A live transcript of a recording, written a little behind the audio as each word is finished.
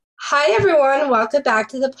Hi, everyone. Welcome back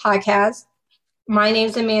to the podcast. My name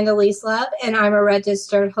is Amanda Leeslove, and I'm a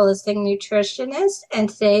registered holistic nutritionist. And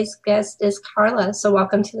today's guest is Carla. So,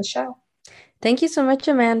 welcome to the show. Thank you so much,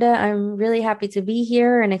 Amanda. I'm really happy to be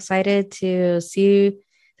here and excited to see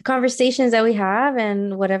the conversations that we have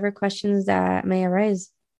and whatever questions that may arise.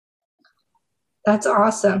 That's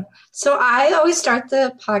awesome. So, I always start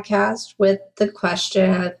the podcast with the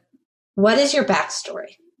question of what is your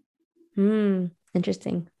backstory?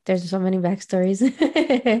 Interesting. There's so many backstories.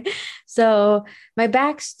 So, my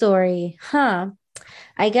backstory,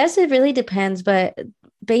 I guess it really depends, but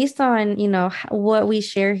based on, what we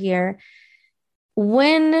share here,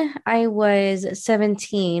 when I was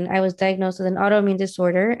 17, I was diagnosed with an autoimmune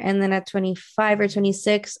disorder. And then at 25 or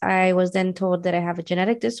 26, I was then told that I have a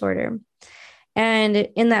genetic disorder. And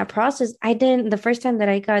in that process, the first time that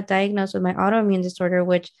I got diagnosed with my autoimmune disorder,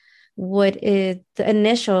 which the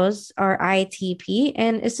initials are ITP.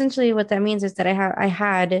 And essentially what that means is that I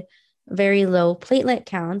had very low platelet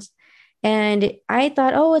counts. And I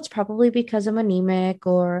thought, oh, it's probably because I'm anemic,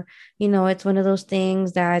 or, it's one of those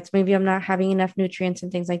things that maybe I'm not having enough nutrients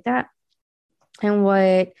and things like that. And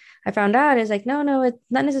what I found out is like, no, it's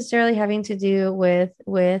not necessarily having to do with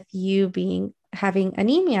you being having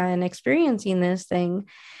anemia and experiencing this thing.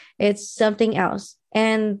 It's something else.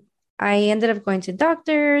 And I ended up going to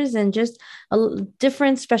doctors and just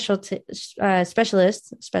different specialists. I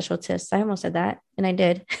almost said that, and I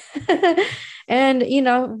did.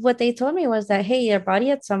 And what they told me was that, hey, your body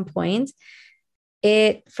at some point,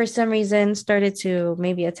 it for some reason started to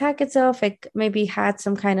maybe attack itself. It maybe had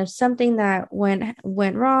some kind of something that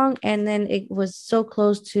went wrong, and then it was so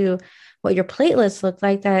close to what your platelets looked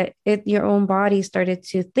like that your own body started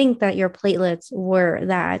to think that your platelets were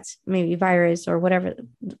that maybe virus or whatever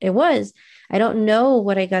it was. I don't know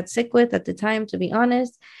what I got sick with at the time, to be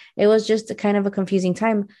honest. It was just a kind of a confusing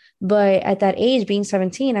time. But at that age, being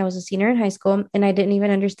 17, I was a senior in high school, and I didn't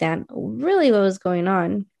even understand really what was going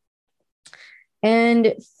on.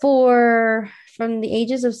 And for from the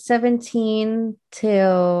ages of 17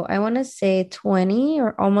 till I want to say 20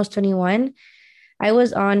 or almost 21, I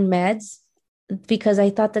was on meds because I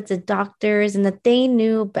thought that the doctors and that they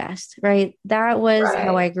knew best, right? That was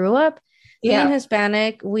how Right. I grew up. Being Yeah.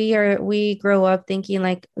 Hispanic, we grow up thinking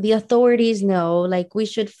like the authorities know, like we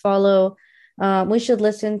should follow, we should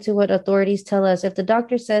listen to what authorities tell us. If the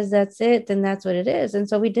doctor says that's it, then that's what it is. And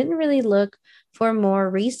so we didn't really look for more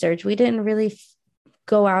research. We didn't really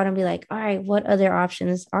go out and be like, all right, what other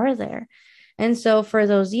options are there? And so for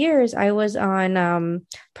those years, I was on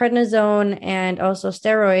prednisone and also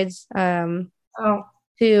steroids Oh,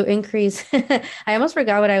 to increase. I almost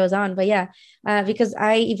forgot what I was on, but yeah, because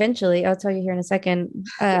I'll tell you here in a second,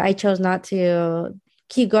 I chose not to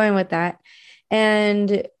keep going with that.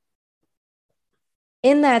 And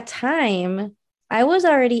in that time, I was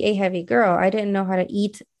already a heavy girl. I didn't know how to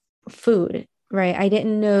eat food, right? I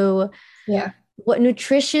didn't know yeah. what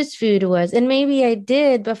nutritious food was. And maybe I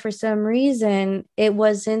did, but for some reason, it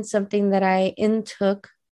wasn't something that I intook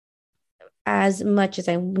as much as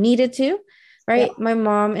I needed to. Yeah. Right. My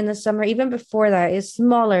mom in the summer, even before that, is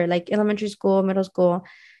smaller, like elementary school, middle school.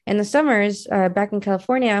 In the summers, back in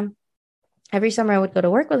California, every summer I would go to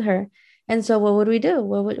work with her. And so what would we do?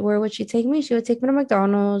 Where would she take me? She would take me to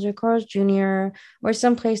McDonald's or Carl's Jr. or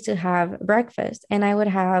someplace to have breakfast. And I would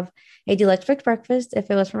have a deluxe breakfast if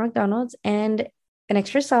it was from McDonald's, and an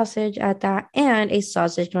extra sausage at that, and a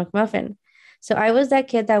sausage McMuffin. So I was that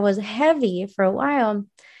kid that was heavy for a while.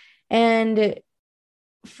 And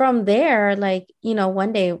from there, like,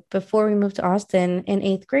 one day before we moved to Austin in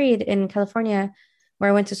eighth grade in California,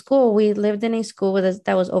 where I went to school, we lived in a school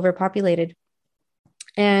that was overpopulated,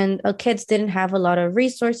 and kids didn't have a lot of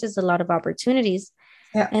resources, a lot of opportunities.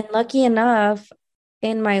 Yeah. And lucky enough,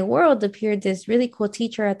 in my world appeared this really cool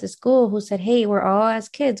teacher at the school who said, hey, we're all as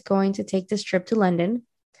kids going to take this trip to London,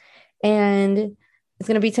 and it's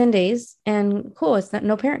going to be 10 days. And cool, it's not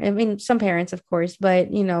no parent, I mean, some parents of course, but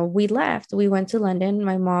we left, we went to London.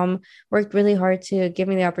 My mom worked really hard to give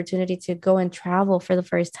me the opportunity to go and travel for the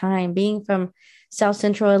first time, being from South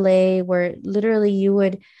Central LA, where literally you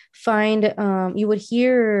would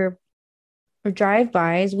hear or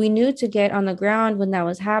drive-bys. We knew to get on the ground when that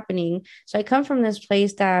was happening. So I come from this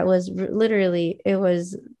place that was literally, it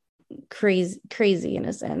was crazy in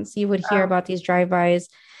a sense. You would hear Wow. about these drive-bys,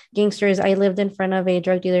 gangsters. I lived in front of a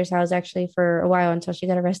drug dealer's house actually for a while until she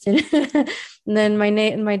got arrested. And then my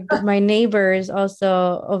neighbors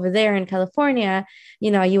also over there in California,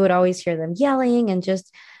 you would always hear them yelling, and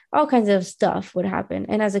just all kinds of stuff would happen.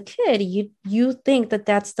 And as a kid, you think that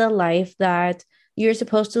that's the life that you're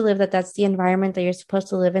supposed to live, that's the environment that you're supposed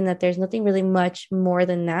to live in, that there's nothing really much more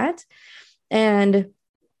than that. And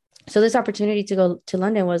so this opportunity to go to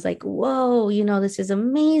London was like, whoa, this is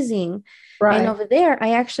amazing. And Right. over there,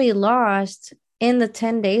 I actually lost in the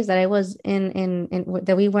 10 days that I was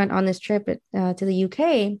that we went on this trip to the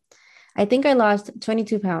UK. I think I lost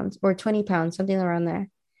 22 pounds or 20 pounds, something around there.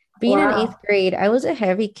 Being in eighth Wow. grade, I was a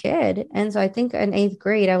heavy kid. And so I think in eighth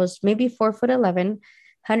grade, I was maybe 4'11",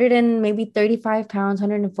 100 and maybe 35 pounds,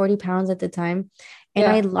 140 pounds at the time. And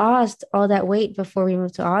I Yeah. lost all that weight before we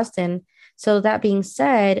moved to Austin. So that being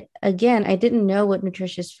said, again, I didn't know what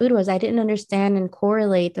nutritious food was. I didn't understand and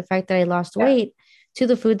correlate the fact that I lost Yeah. weight to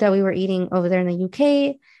the food that we were eating over there in the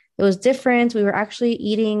UK. It was different. We were actually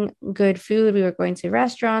eating good food. We were going to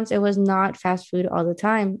restaurants. It was not fast food all the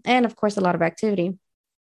time. And of course, a lot of activity.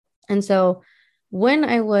 And so when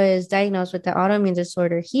I was diagnosed with the autoimmune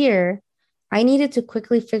disorder here, I needed to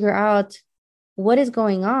quickly figure out what is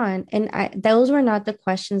going on. And those were not the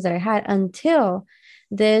questions that I had until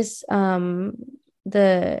this what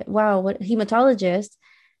hematologist,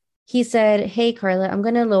 he said, "Hey Carla, I'm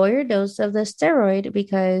going to lower your dose of the steroid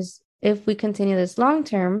because if we continue this long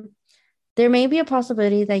term, there may be a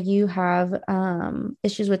possibility that you have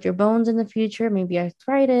issues with your bones in the future, maybe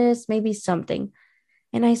arthritis, maybe something."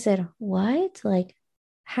 And I said, "What? Like,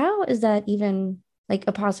 how is that even like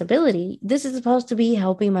a possibility? This is supposed to be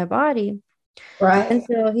helping my body." And Right.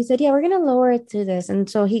 so he said, "Yeah, we're going to lower it to this." And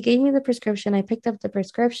so he gave me the prescription. I picked up the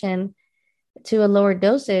prescription to a lower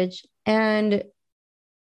dosage. And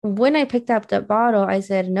when I picked up the bottle, I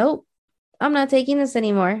said, "Nope, I'm not taking this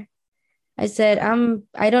anymore." I said,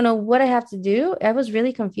 I don't know what I have to do. I was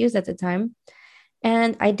really confused at the time.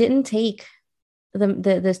 And I didn't take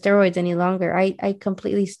the steroids any longer. I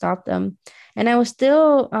completely stopped them. And I was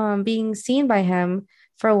still being seen by him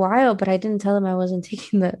for a while, but I didn't tell him I wasn't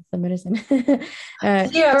taking the medicine.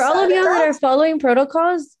 Did you have For all of side you that are effects? following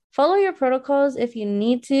protocols, follow your protocols if you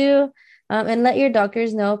need to, and let your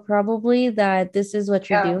doctors know probably that this is what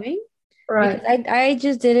you're Yeah. doing, because Right. I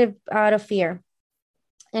just did it out of fear.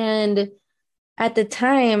 And at the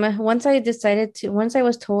time, once I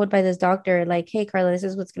was told by this doctor, like, "Hey, Carla, this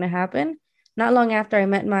is what's going to happen." Not long after, I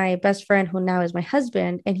met my best friend, who now is my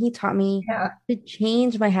husband, and he taught me Yeah. to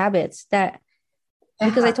change my habits. That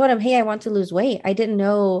because I Yeah. told him, "Hey, I want to lose weight." I didn't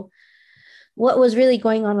know what was really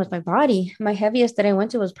going on with my body. My heaviest that I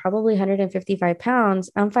went to was probably 155 pounds.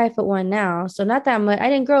 I'm 5'1" now, so not that much. I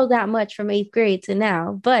didn't grow that much from eighth grade to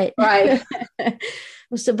now, but Right.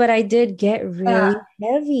 but I did get Yeah. really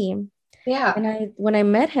heavy. Yeah. And when I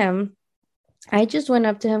met him, I just went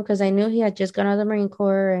up to him because I knew he had just gone out of the Marine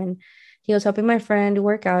Corps and he was helping my friend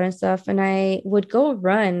work out and stuff. And I would go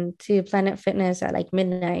run to Planet Fitness at like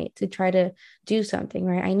midnight to try to do something,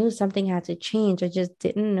 right? I knew something had to change. I just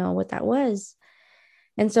didn't know what that was.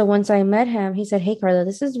 And so once I met him, he said, "Hey, Carla,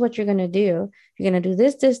 this is what you're going to do. You're going to do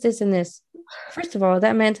this, this, this, and this." First of all,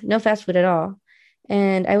 that meant no fast food at all.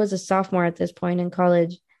 And I was a sophomore at this point in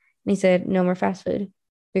college. And he said, "No more fast food.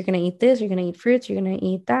 You're going to eat this, you're going to eat fruits, you're going to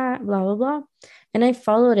eat that, blah, blah, blah." And I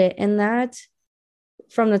followed it. And that,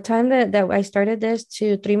 from the time that I started this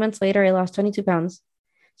to 3 months later, I lost 22 pounds.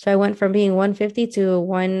 So I went from being 150 to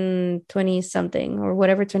 120 something, or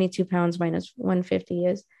whatever 22 pounds minus 150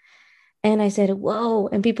 is. And I said, "Whoa."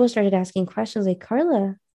 And people started asking questions like,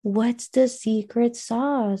 "Carla, what's the secret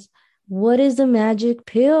sauce? What is the magic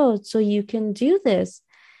pill so you can do this?"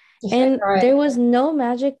 And Right. there was no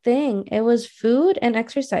magic thing. It was food and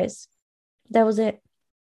exercise. That was it.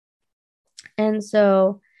 And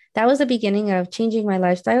so that was the beginning of changing my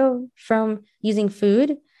lifestyle from using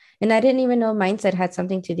food. And I didn't even know mindset had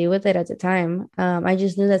something to do with it at the time. I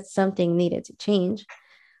just knew that something needed to change.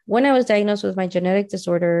 When I was diagnosed with my genetic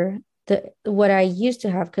disorder, what I used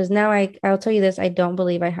to have, because now I'll tell you this, I don't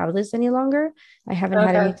believe I have this any longer. I haven't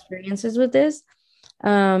had any Okay. experiences with this.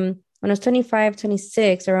 When I was 25,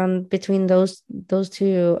 26, around between those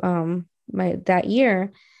two, my that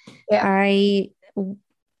year, Yeah. I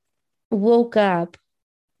woke up,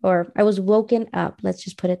 or I was woken up, let's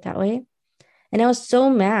just put it that way. And I was so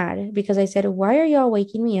mad because I said, "Why are y'all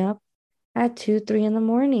waking me up at 2, 3 in the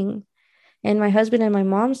morning?" And my husband and my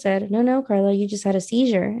mom said, "No, no, Carla, you just had a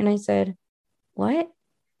seizure." And I said, "What?"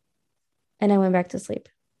 And I went back to sleep.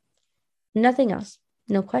 Nothing else.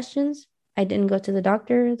 No questions. I didn't go to the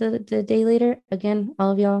doctor the day later. Again,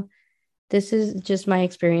 all of y'all, this is just my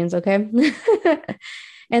experience, okay?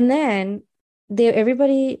 And then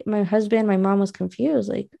everybody, my husband, my mom was confused,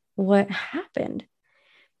 like, what happened?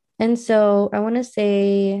 And so I want to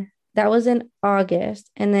say that was in August.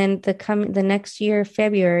 And then the next year,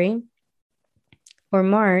 February or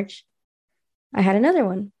March, I had another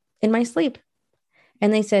one in my sleep.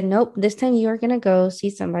 And they said, nope, this time you are going to go see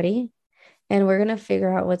somebody and we're going to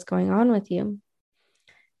figure out what's going on with you.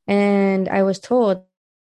 And I was told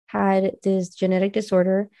I had this genetic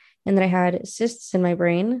disorder and that I had cysts in my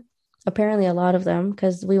brain, apparently a lot of them,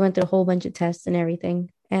 because we went through a whole bunch of tests and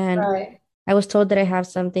everything. And Right. I was told that I have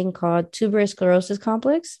something called tuberous sclerosis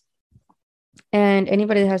complex. And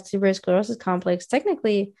anybody that has tuberous sclerosis complex,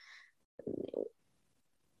 technically,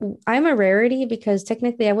 I'm a rarity because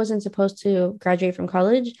technically I wasn't supposed to graduate from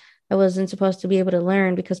college. I wasn't supposed to be able to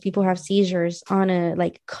learn because people have seizures on a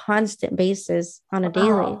like constant basis on a daily.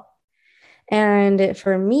 Wow. And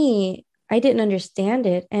for me, I didn't understand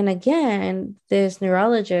it. And again, this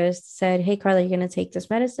neurologist said, "Hey, Carla, you're going to take this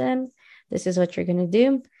medicine. This is what you're going to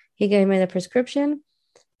do." He gave me the prescription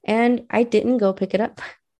and I didn't go pick it up.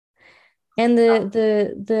 And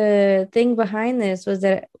the thing behind this was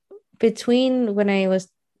that between when I was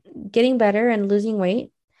getting better and losing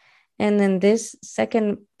weight, and then this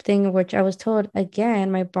second thing, which I was told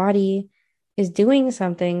again, my body is doing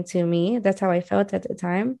something to me. That's how I felt at the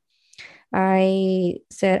time. I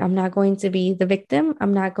said, I'm not going to be the victim.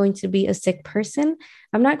 I'm not going to be a sick person.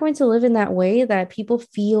 I'm not going to live in that way that people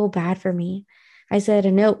feel bad for me. I said,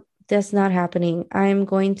 nope, that's not happening. I'm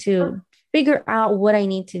going to figure out what I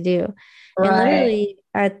need to do. And Right. literally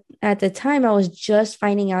at the time, I was just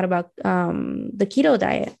finding out about the keto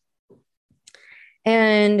diet.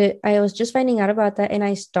 And I was just finding out about that. And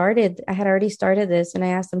I had already started this. And I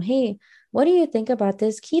asked him, hey, what do you think about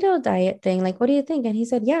this keto diet thing? Like, what do you think? And he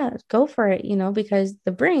said, yeah, go for it, because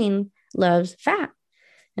the brain loves fat.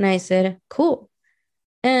 And I said, cool.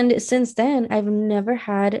 And since then,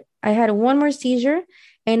 I had one more seizure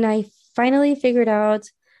and I finally figured out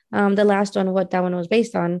the last one, what that one was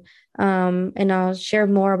based on. And I'll share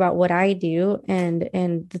more about what I do and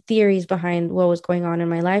the theories behind what was going on in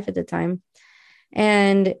my life at the time.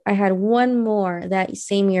 And I had one more that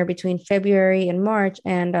same year between February and March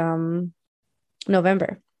and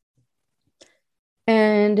November.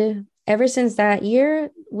 And ever since that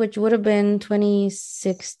year, which would have been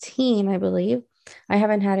 2016, I believe, I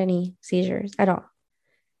haven't had any seizures at all.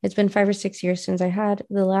 It's been 5 or 6 years since I had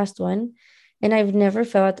the last one. And I've never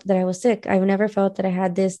felt that I was sick. I've never felt that I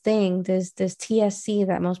had this thing, this TSC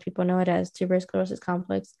that most people know it as, tuberous sclerosis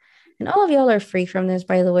complex. And all of y'all are free from this,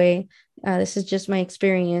 by the way. This is just my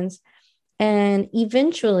experience. And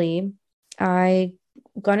eventually, I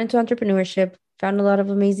got into entrepreneurship, found a lot of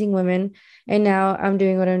amazing women, and now I'm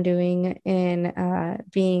doing what I'm doing in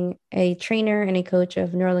being a trainer and a coach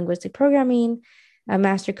of neurolinguistic programming, a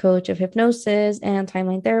master coach of hypnosis and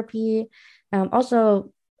timeline therapy.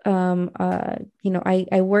 Also,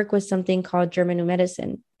 I work with something called German New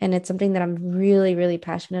Medicine, and it's something that I'm really, really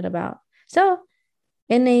passionate about. So,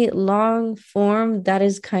 in a long form, that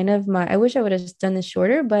is kind of I wish I would have done this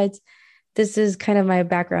shorter, but this is kind of my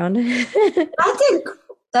background. That's a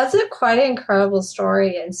that's a quite incredible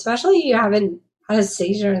story, and especially you haven't had a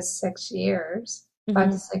seizure in 6 years,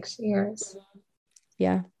 5 to 6 years.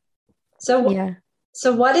 Yeah. So, Yeah.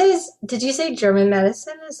 so what is? Did you say German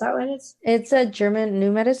medicine? Is that what it's? It's a German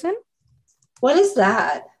New Medicine. What is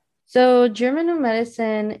that? So German New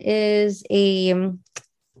Medicine is it's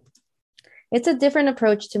a different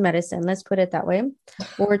approach to medicine, let's put it that way,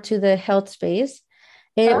 or to the health space.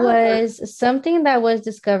 It Oh, was something that was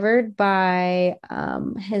discovered by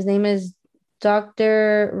his name is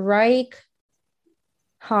Dr. Reich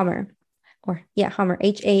Hammer, or yeah, Hammer,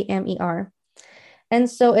 Hamer. And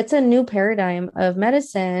so it's a new paradigm of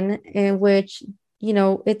medicine in which,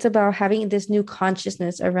 it's about having this new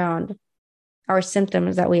consciousness around our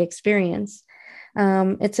symptoms that we experience.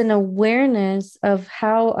 It's an awareness of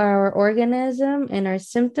how our organism and our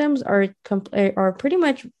symptoms are pretty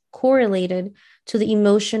much correlated to the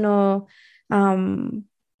emotional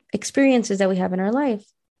experiences that we have in our life.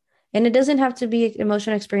 And it doesn't have to be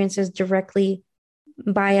emotional experiences directly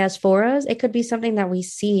by us for us. It could be something that we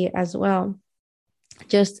see as well,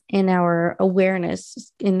 just in our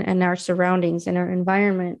awareness, in our surroundings, in our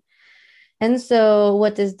environment. And so,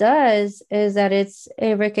 what this does is that it's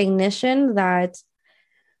a recognition that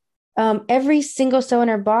every single cell in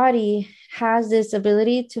our body has this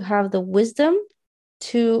ability to have the wisdom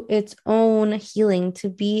to its own healing, to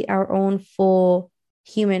be our own full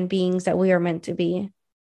human beings that we are meant to be.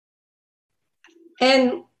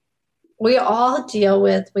 and we all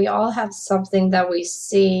have something that we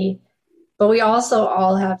see, but we also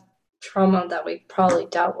all have trauma that we probably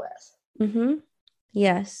dealt with. Mm-hmm.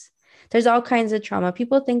 Yes. There's all kinds of trauma.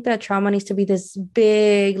 People think that trauma needs to be this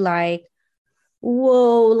big, like,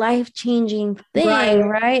 whoa, life-changing thing, Right.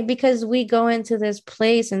 right? Because we go into this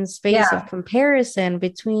place and space of Yeah. comparison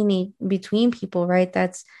between people, right?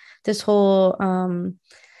 this whole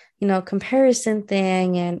comparison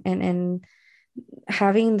thing, and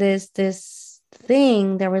having this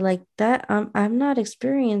thing that we're like, that I'm not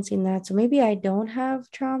experiencing that, so maybe I don't have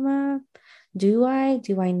trauma. Do I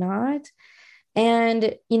not?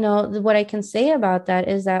 And what I can say about that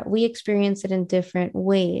is that we experience it in different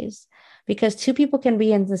ways, because two people can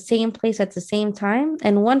be in the same place at the same time,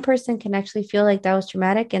 and one person can actually feel like that was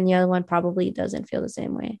traumatic and the other one probably doesn't feel the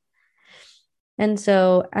same way. And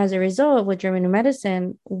so, as a result, with German New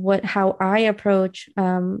Medicine, how I approach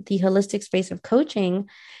the holistic space of coaching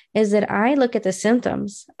is that I look at the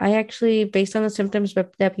symptoms. I actually, based on the symptoms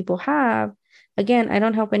that people have, again, I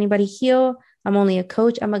don't help anybody heal. I'm only a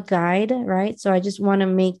coach. I'm a guide, right? So I just want to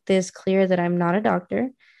make this clear that I'm not a doctor.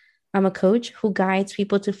 I'm a coach who guides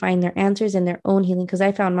people to find their answers and their own healing, because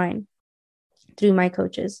I found mine through my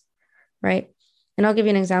coaches, right? And I'll give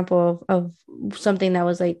you an example of something that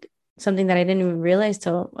was like something that I didn't even realize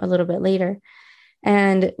till a little bit later.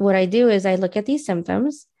 And what I do is I look at these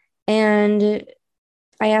symptoms and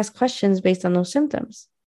I ask questions based on those symptoms,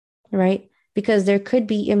 right? Because there could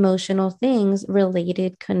be emotional things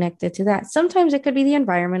related, connected to that. Sometimes it could be the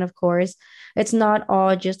environment, of course. It's not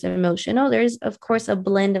all just emotional. There's, of course, a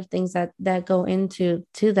blend of things that go into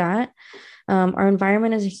that. Our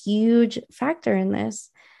environment is a huge factor in this.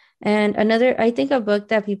 And another, I think, a book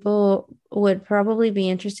that people would probably be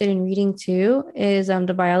interested in reading too is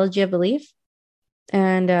The Biology of Belief.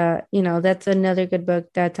 And that's another good book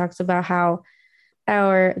that talks about how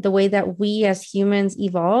the way that we as humans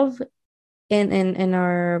evolve in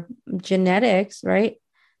our genetics, right?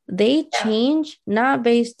 They change not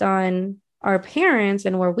based on our parents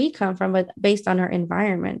and where we come from, but based on our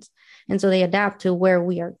environment. And so they adapt to where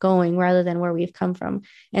we are going rather than where we've come from.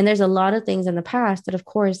 And there's a lot of things in the past that, of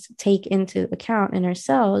course, take into account in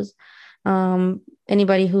ourselves.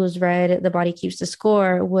 Anybody who's read The Body Keeps the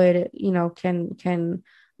Score would, can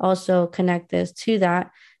also connect this to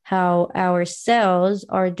that, how our cells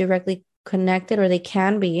are directly connected, or they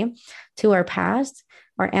can be, to our past,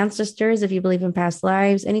 our ancestors, if you believe in past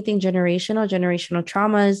lives, anything generational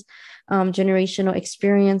traumas, generational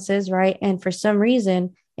experiences, right? And for some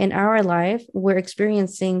reason in our life, we're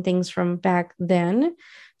experiencing things from back then.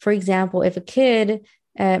 For example, if a kid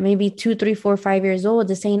maybe 2, 3, 4, 5 years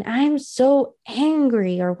old is saying, I'm so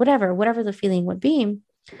angry, or whatever the feeling would be.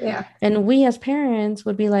 Yeah. And we as parents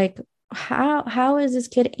would be like, how is this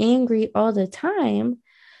kid angry all the time?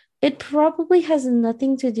 It probably has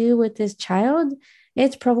nothing to do with this child.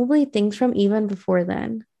 It's probably things from even before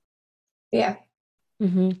then. Yeah.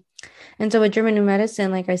 Mm-hmm. And so with German New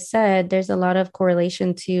Medicine, like I said, there's a lot of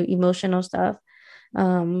correlation to emotional stuff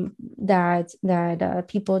that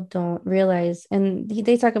people don't realize. And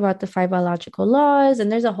they talk about the 5 biological laws,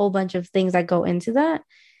 and there's a whole bunch of things that go into that.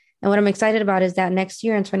 And what I'm excited about is that next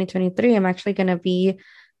year in 2023, I'm actually going to be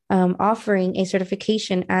offering a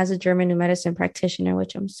certification as a German New Medicine practitioner,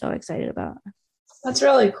 which I'm so excited about. That's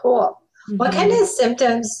really cool. Mm-hmm. What kind of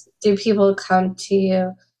symptoms do people come to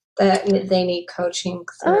you that they need coaching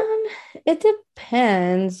through? It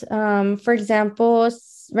depends. For example,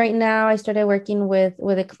 right now I started working with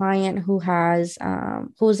a client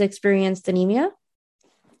who's experienced anemia,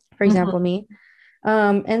 for example, me.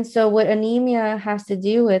 And so what anemia has to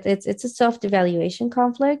do with, it's a self-devaluation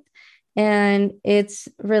conflict, and it's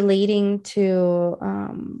relating to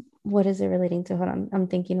what is it relating to? Hold on, I'm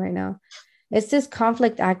thinking right now. It's this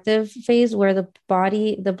conflict active phase where the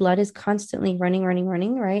blood is constantly running,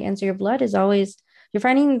 right? And so your blood is always, you're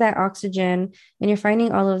finding that oxygen and you're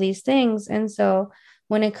finding all of these things. And so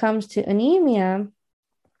when it comes to anemia,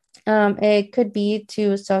 it could be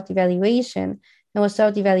to self-devaluation. And what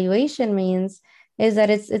self-devaluation means is that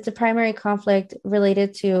it's a primary conflict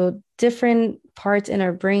related to different parts in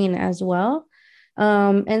our brain as well.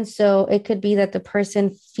 And so it could be that the person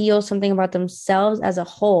feels something about themselves as a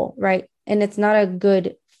whole, right? And it's not a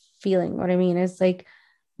good feeling. What I mean is like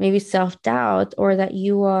maybe self-doubt, or that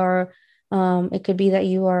you are, it could be that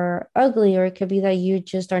you are ugly, or it could be that you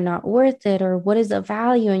just are not worth it, or what is the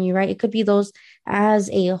value in you, right? It could be those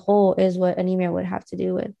as a whole is what anemia would have to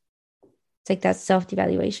do with. It's like that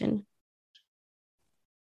self-devaluation.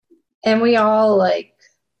 And we all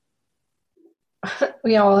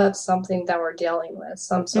have something that we're dealing with,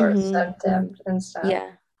 some sort of symptom and stuff.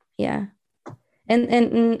 Yeah.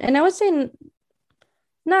 And I would say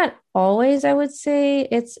not always. I would say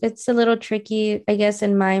it's a little tricky, I guess,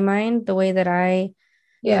 in my mind, the way that I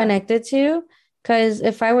connect it to. Because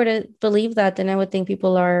if I were to believe that, then I would think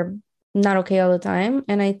people are not okay all the time.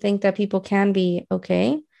 And I think that people can be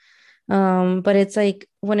okay. But it's like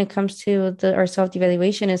when it comes to our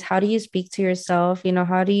self-devaluation is, how do you speak to yourself?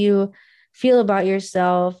 How do you feel about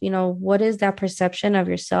yourself. What is that perception of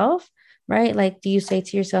yourself, right? Like, do you say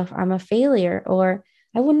to yourself, I'm a failure, or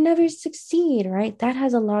I will never succeed, right? That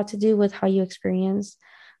has a lot to do with how you experience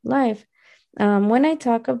life. When I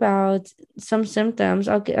talk about some symptoms,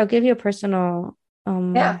 I'll give you a personal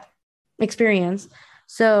Yeah. experience.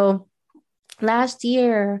 So last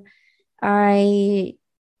year, I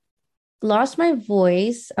lost my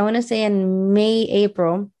voice. I want to say in May,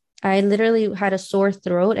 April. I literally had a sore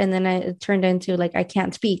throat, and then it turned into like I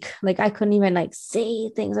can't speak. Like I couldn't even like say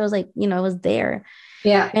things. I was like, I was there.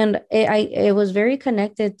 Yeah. And it was very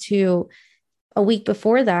connected to a week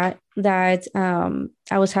before that I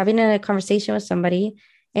was having a conversation with somebody,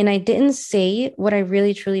 and I didn't say what I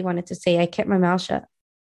really truly wanted to say. I kept my mouth shut.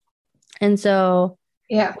 And so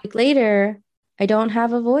Yeah. a week later, I don't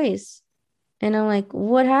have a voice. And I'm like,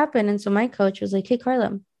 what happened? And so my coach was like, hey,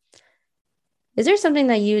 Carla, is there something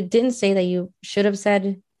that you didn't say that you should have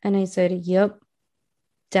said? And I said, yep,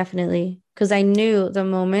 definitely. Because I knew the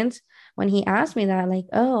moment when he asked me that, like,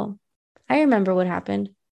 oh, I remember what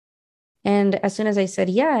happened. And as soon as I said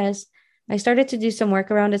yes, I started to do some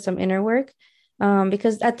work around it, some inner work.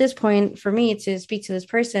 Because at this point, for me to speak to this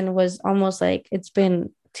person was almost like it's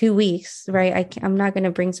been 2 weeks, right? I'm not going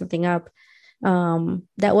to bring something up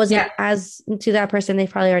that wasn't Yeah. as to that person, they've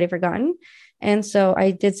probably already forgotten. And so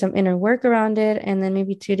I did some inner work around it. And then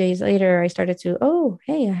maybe 2 days later, I started to, oh,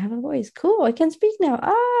 hey, I have a voice. Cool. I can speak now.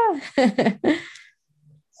 Ah.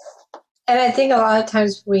 And I think a lot of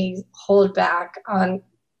times we hold back on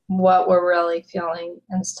what we're really feeling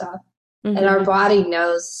and stuff. And our Mm-hmm. body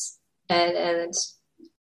knows, and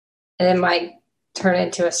it might turn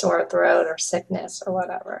into a sore throat or sickness or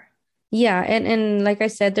whatever. Yeah, and like I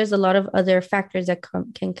said, there's a lot of other factors that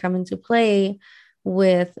can come into play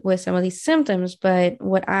with some of these symptoms. But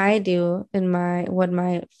what I do in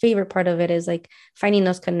my favorite part of it is like finding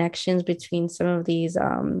those connections between some of these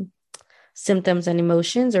symptoms and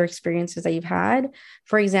emotions or experiences that you've had.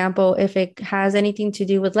 For example, if it has anything to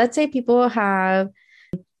do with, let's say people have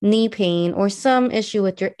knee pain or some issue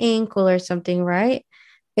with your ankle or something, right?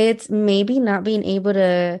 It's maybe not being able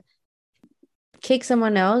to kick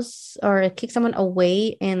someone else or kick someone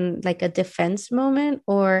away in like a defense moment,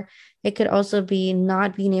 or it could also be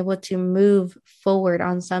not being able to move forward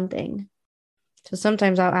on something. So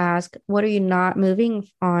sometimes I'll ask, what are you not moving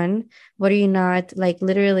on? What are you not like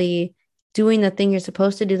literally doing the thing you're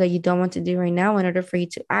supposed to do that you don't want to do right now in order for you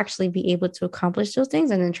to actually be able to accomplish those things?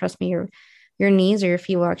 And then trust me, your knees or your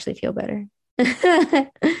feet will actually feel better.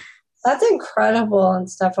 That's incredible and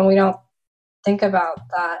stuff. And we don't think about it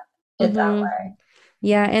that Mm-hmm. way.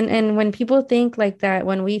 Yeah, and when people think like that,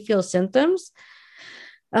 when we feel symptoms,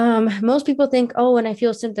 most people think, oh, when I feel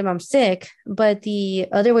a symptom, I'm sick. But the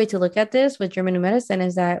other way to look at this with German new medicine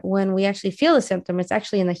is that when we actually feel a symptom, it's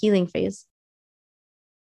actually in the healing phase.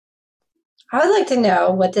 I would like to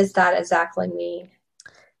know, what does that exactly mean?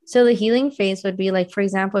 So the healing phase would be like, for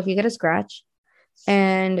example, if you get a scratch,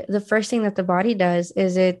 and the first thing that the body does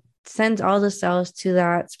is it sends all the cells to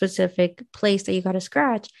that specific place that you got a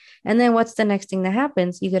scratch. And then what's the next thing that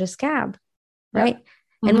happens? You get a scab, Yep. right? And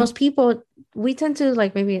Mm-hmm. most people, we tend to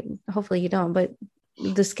like, maybe, hopefully you don't, but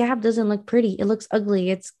the scab doesn't look pretty. It looks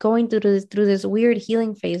ugly. It's going through this weird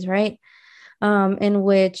healing phase, right? In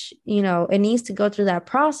which, it needs to go through that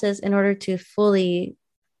process in order to fully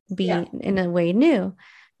Yeah. be in a way new,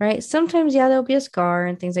 right? Sometimes, yeah, there'll be a scar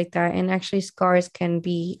and things like that. And actually, scars can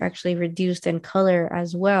be actually reduced in color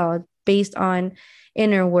as well based on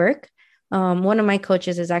inner work. One of my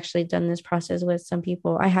coaches has actually done this process with some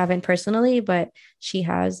people. I haven't personally, but she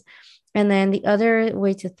has. And then the other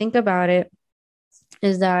way to think about it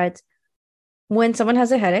is that when someone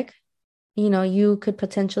has a headache, you could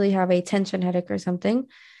potentially have a tension headache or something.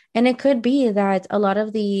 And it could be that a lot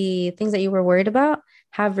of the things that you were worried about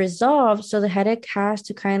have resolved. So the headache has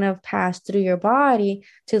to kind of pass through your body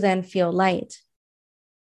to then feel light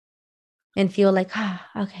and feel like,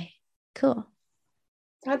 okay, cool.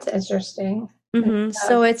 That's interesting.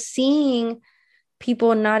 So it's seeing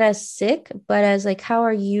people not as sick, but as like, how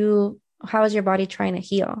is your body trying to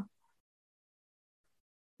heal?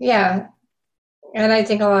 Yeah. And I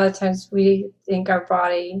think a lot of times we think our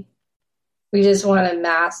body, we just want to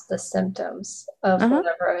mask the symptoms of Uh-huh.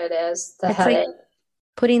 whatever it is, the It's like headache.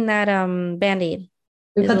 putting that band-aid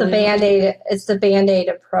We is put what the we want. band-aid, it's the band-aid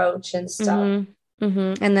approach and stuff.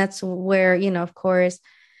 And that's where, of course,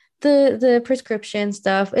 the prescription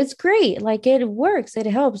stuff, it's great. Like it works, it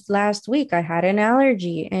helps. Last week I had an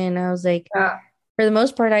allergy, and I was like, Yeah. for the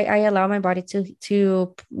most part, I allow my body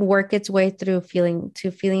to work its way through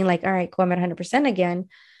feeling like, all right, cool, I'm at 100% again.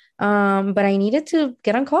 But I needed to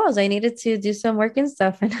get on calls. I needed to do some work and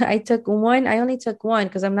stuff. And I only took one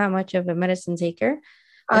because I'm not much of a medicine taker.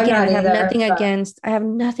 I'm Again, not either, but I have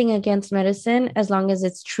nothing against medicine as long as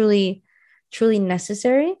it's truly, truly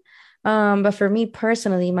necessary. But for me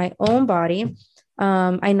personally, my own body,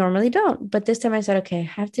 I normally don't. But this time I said, okay,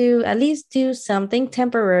 I have to at least do something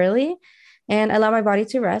temporarily and allow my body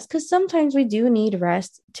to rest because sometimes we do need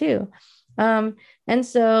rest too. Um, and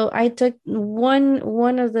so I took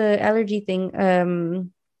one of the allergy thing,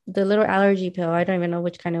 the little allergy pill. I don't even know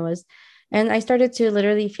which kind it was. And I started to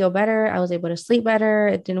literally feel better. I was able to sleep better.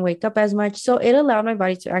 It didn't wake up as much. So it allowed my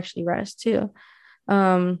body to actually rest too.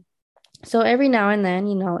 Um, so every now and then,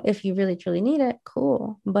 if you really truly need it,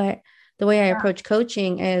 cool. But the way I approach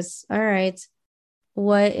coaching is, all right,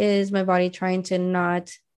 what is my body trying to not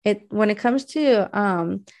it when it comes to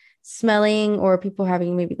smelling or people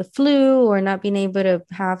having maybe the flu or not being able to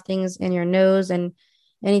have things in your nose and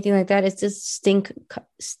anything like that, it's this stink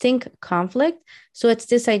conflict. So it's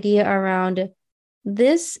this idea around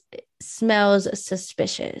this smells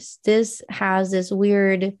suspicious, this has this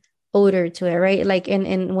weird odor to it, right? Like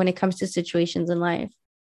in when it comes to situations in life.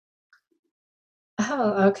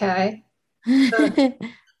 oh, okay. So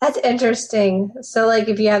that's interesting. So, like,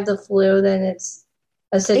 if you have the flu, then it's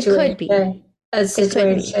a It could be. situation, a It could be.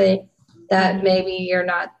 situation that Mhm. maybe you're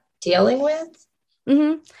not dealing with.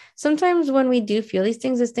 Sometimes when we do feel these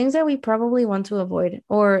things, it's things that we probably want to avoid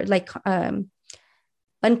or like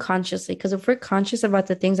unconsciously. Because if we're conscious about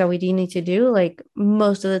the things that we do need to do, like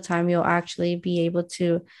most of the time, you'll actually be able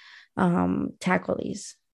to tackle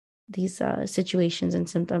these situations and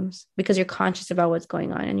symptoms because you're conscious about what's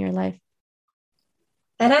going on in your life.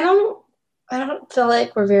 And I don't feel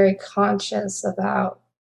like we're very conscious about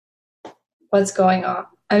what's going on.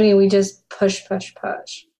 I mean, we just push, push,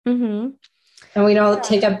 push. Mm-hmm. And we don't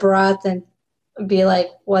take a breath and be like,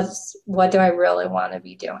 what do I really want to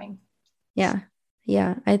be doing? Yeah.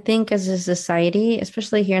 Yeah. I think as a society,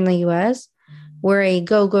 especially here in the US, we're a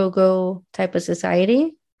go, go, go type of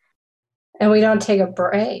society. And we don't take a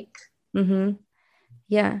break. Mm-hmm.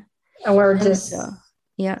 Yeah. And we're And just so,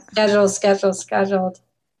 yeah. scheduled.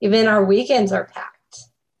 Even our weekends are packed.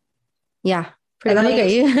 Yeah. And Look at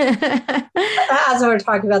you. as we were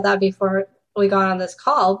talking about that before we got on this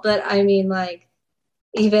call, but I mean, like,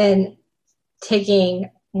 even taking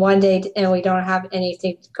one day and we don't have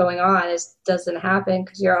anything going on, it doesn't happen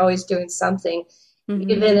because you're always doing something. Mm-hmm.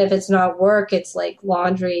 Even if it's not work, it's like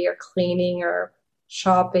laundry or cleaning or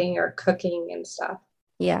shopping or cooking and stuff.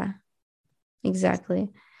 Yeah, exactly.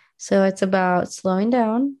 So it's about slowing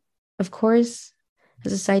down. Of course,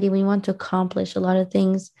 as a society, we want to accomplish a lot of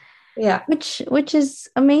things, Yeah. which is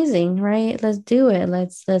amazing, right? Let's do it.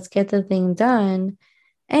 Let's get the thing done.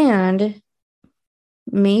 And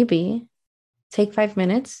maybe take 5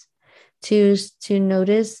 minutes to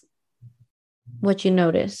notice what you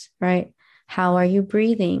notice, right? How are you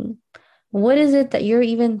breathing? What is it that you're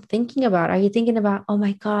even thinking about? Are you thinking about, oh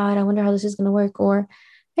my God, I wonder how this is going to work? Or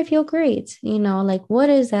I feel great. Like what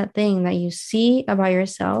is that thing that you see about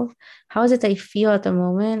yourself? How is it that you feel at the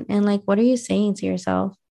moment? And like, what are you saying to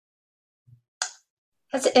yourself?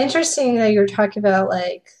 It's interesting that you're talking about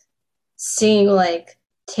like seeing like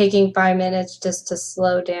taking 5 minutes just to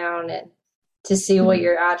slow down and to see what Mhm.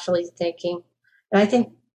 you're actually thinking. And I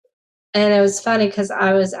think, and it was funny because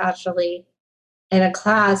I was actually in a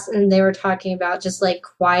class and they were talking about just like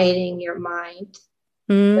quieting your mind,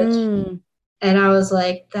 which, Mm, and I was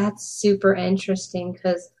like, that's super interesting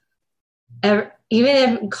because even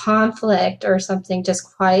in conflict or something,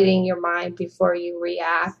 just quieting your mind before you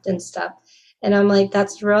react and stuff. And I'm like,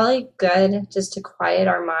 that's really good just to quiet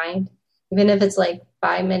our mind, even if it's like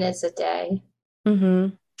 5 minutes a day mm-hmm.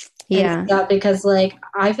 and Yeah. stuff. Because, like,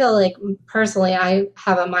 I feel like personally, I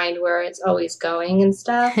have a mind where it's always going and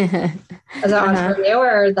stuff. As an Uh-huh.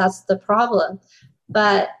 entrepreneur, that's the problem.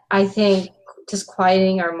 But I think just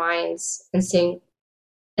quieting our minds and seeing,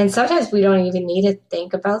 and sometimes we don't even need to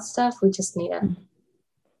think about stuff. We just need to.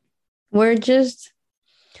 We're just,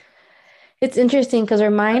 it's interesting because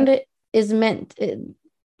our mind is when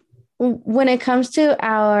it comes to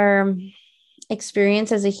our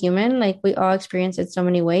experience as a human, like we all experience it so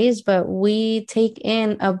many ways, but we take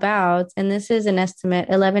in about, and this is an estimate,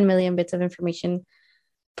 11 million bits of information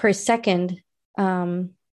per second.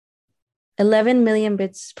 11 million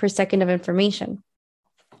bits per second of information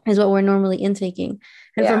is what we're normally intaking.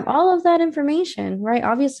 And from Yeah. all of that information, right,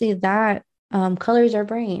 obviously that colors our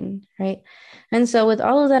brain, right? And so with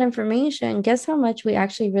all of that information, guess how much we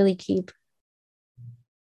actually really keep?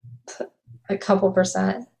 A couple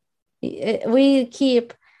percent. We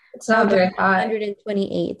keep It's not about very high.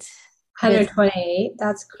 128. bits. 128.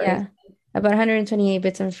 That's crazy. Yeah, about 128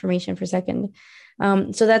 bits of information per second.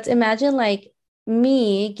 So that's imagine like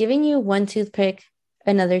me giving you one toothpick,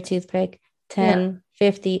 another toothpick, Yeah. 10,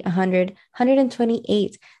 50, 100,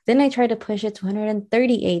 128. Then I try to push it to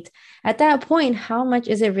 138. At that point, how much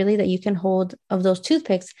is it really that you can hold of those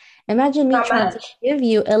toothpicks? Imagine me Not trying to much. give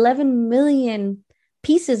you 11 million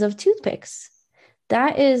pieces of toothpicks.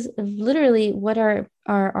 That is literally what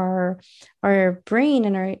our brain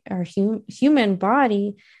and our human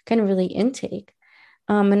body can really intake.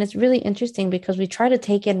 And it's really interesting because we try to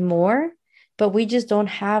take in more, but we just don't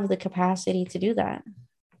have the capacity to do that.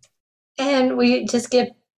 And we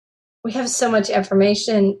have so much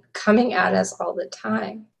information coming at us all the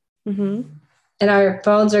time. Mm-hmm. And our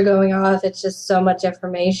phones are going off. It's just so much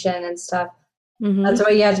information and stuff. That's Mm-hmm. why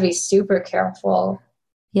you have to be super careful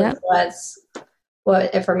with Yeah.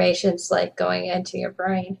 what information's like going into your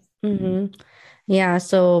brain. Mm-hmm. Yeah.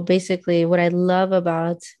 So basically, what I love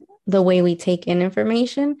about the way we take in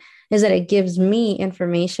information is that it gives me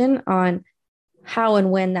information on how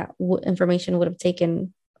and when that information would have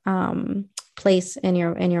taken place in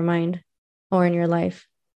your mind or in your life.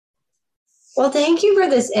 Well, thank you for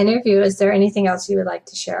this interview. Is there anything else you would like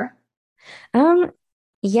to share? Um,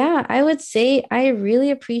 yeah, I would say I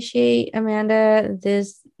really appreciate Amanda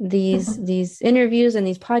these interviews and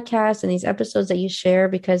these podcasts and these episodes that you share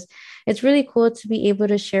because it's really cool to be able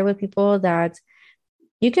to share with people that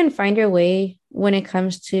you can find your way when it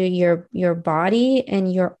comes to your body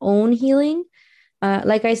and your own healing.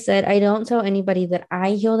 Like I said, I don't tell anybody that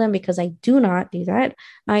I heal them because I do not do that.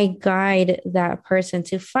 I guide that person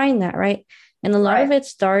to find that, right? And a lot of Right. it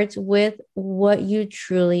starts with what you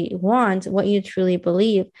truly want, what you truly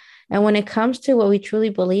believe. And when it comes to what we truly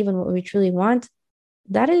believe and what we truly want,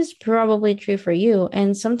 that is probably true for you.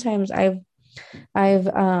 And sometimes I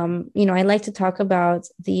like to talk about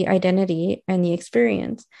the identity and the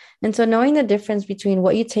experience. And so knowing the difference between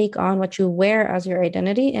what you take on, what you wear as your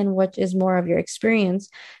identity, and what is more of your experience.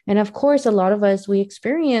 And of course, a lot of us, we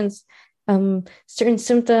experience certain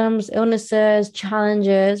symptoms, illnesses,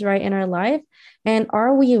 challenges, right, in our life. And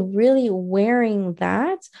are we really wearing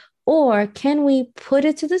that? Or can we put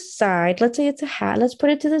it to the side? Let's say it's a hat. Let's put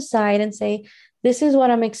it to the side and say, this is what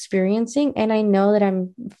I'm experiencing, and I know that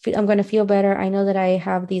I'm going to feel better. I know that I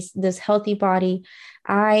have this healthy body.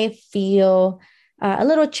 I feel a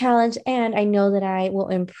little challenged, and I know that I will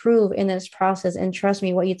improve in this process. And trust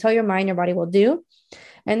me, what you tell your mind, your body will do.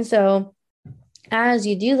 And so, as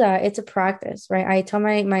you do that, it's a practice, right? I tell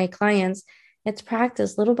my clients, it's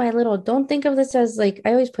practice, little by little. Don't think of this as like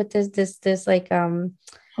I always put this like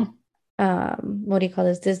what do you call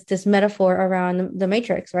this metaphor around the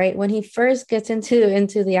matrix, right? When he first gets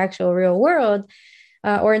into the actual real world,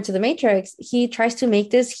 or into the matrix, he tries to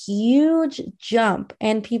make this huge jump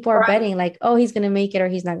and people are Right. betting like, oh, he's going to make it or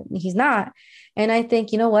he's not. And I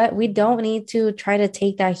think, you know what, we don't need to try to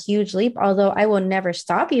take that huge leap, although I will never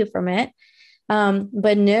stop you from it.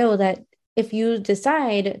 But know that if you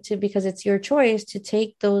decide to, because it's your choice to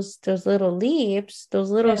take those little leaps, those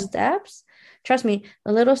little Yeah. steps, trust me,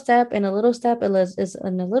 a little step and a little step is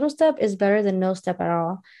and a little step is better than no step at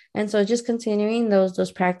all. And so just continuing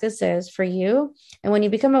those practices for you. And when you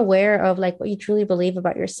become aware of like what you truly believe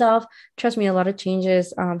about yourself, trust me, a lot of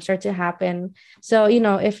changes start to happen. So,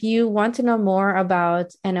 if you want to know more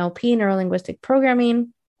about NLP, neuro linguistic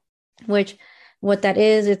programming, which what that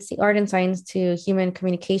is, it's the art and science to human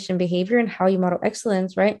communication behavior and how you model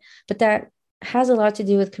excellence, right? But that has a lot to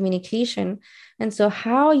do with communication. And so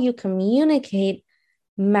how you communicate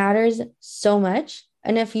matters so much.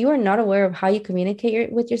 And if you are not aware of how you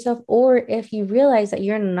communicate with yourself, or if you realize that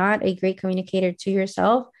you're not a great communicator to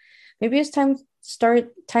yourself, maybe it's time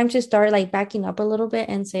to start like backing up a little bit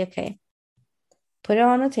and say, okay, put it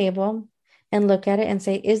on the table and look at it and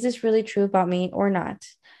say, is this really true about me or not?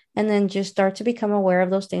 And then just start to become aware of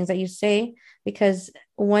those things that you say, because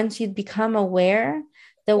once you become aware,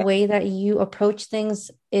 the way that you approach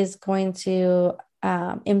things is going to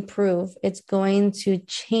improve. It's going to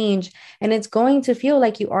change, and it's going to feel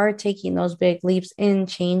like you are taking those big leaps in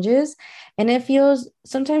changes. And it feels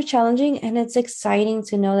sometimes challenging, and it's exciting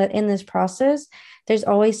to know that in this process, there's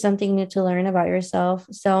always something new to learn about yourself.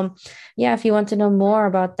 So, yeah, if you want to know more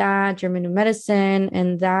about that, German New Medicine,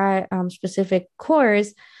 and that specific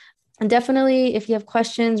course, and definitely, if you have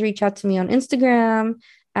questions, reach out to me on Instagram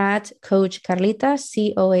at Coach Carlita,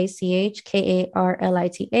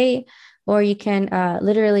 CoachKarlita, or you can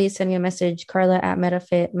literally send me a message, Carla at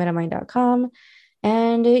metafitmetamind.com.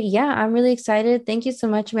 And yeah, I'm really excited. Thank you so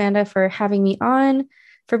much, Amanda, for having me on.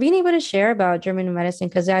 for being able to share about German medicine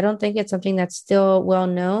because I don't think it's something that's still well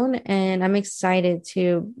known. And I'm excited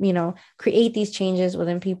to, create these changes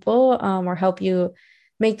within people or help you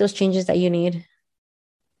make those changes that you need.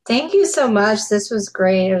 Thank you so much. This was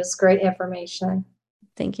great. It was great information.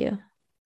 Thank you.